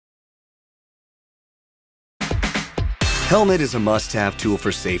Helmet is a must-have tool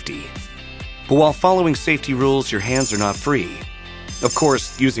for safety. But while following safety rules, your hands are not free. Of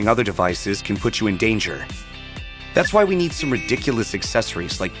course, using other devices can put you in danger. That's why we need some ridiculous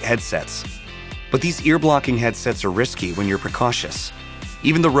accessories like headsets. But these ear-blocking headsets are risky when you're precautious.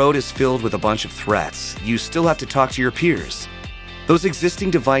 Even the road is filled with a bunch of threats. You still have to talk to your peers. Those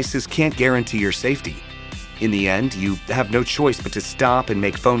existing devices can't guarantee your safety. In the end, you have no choice but to stop and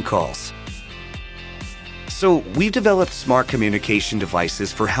make phone calls. So we've developed smart communication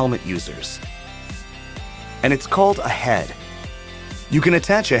devices for helmet users. And it's called a head. You can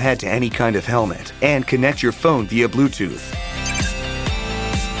attach a head to any kind of helmet and connect your phone via Bluetooth.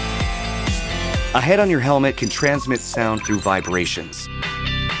 A head on your helmet can transmit sound through vibrations.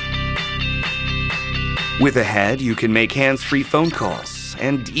 With a head, you can make hands-free phone calls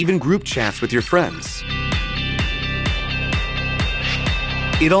and even group chats with your friends.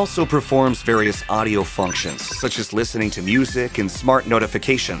 It also performs various audio functions, such as listening to music and smart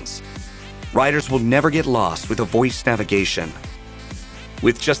notifications. Riders will never get lost with a voice navigation.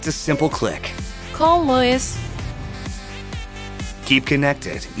 With just a simple click. Call Luis. Keep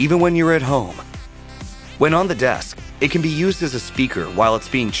connected, even when you're at home. When on the desk, it can be used as a speaker while it's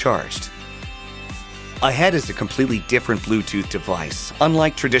being charged. A head is a completely different Bluetooth device,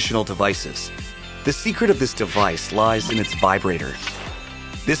 unlike traditional devices. The secret of this device lies in its vibrator.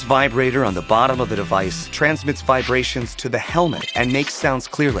 This vibrator on the bottom of the device transmits vibrations to the helmet and makes sounds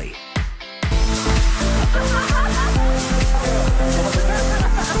clearly.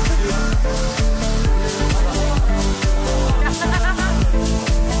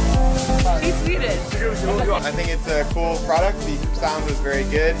 I think it's a cool product. The sound was very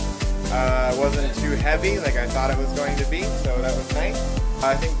good. It wasn't too heavy like I thought it was going to be, so that was nice.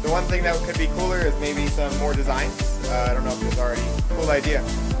 I think the one thing that could be cooler is maybe some more designs. I don't know if there's already a cool idea.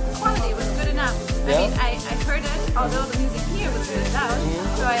 The quality was good enough. Yeah. I mean, I heard it, although the music here was really loud.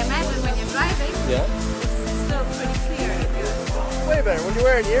 So I imagine when you're driving, it's still pretty clear and good. Way better. When you're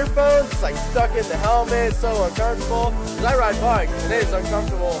wearing earphones, it's like stuck in the helmet, so uncomfortable. Because I ride bikes, and it is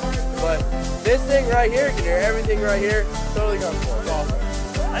uncomfortable. But this thing right here, you can hear everything right here, totally comfortable. It's awesome.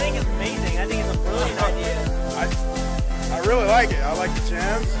 I think it's amazing. I think it's a brilliant idea. I really like it. I like the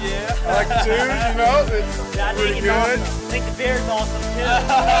jams. Yeah. I like the tunes, you know. It's Yeah, I think pretty it's good. awesome. I think the beer's awesome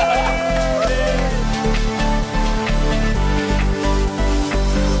too.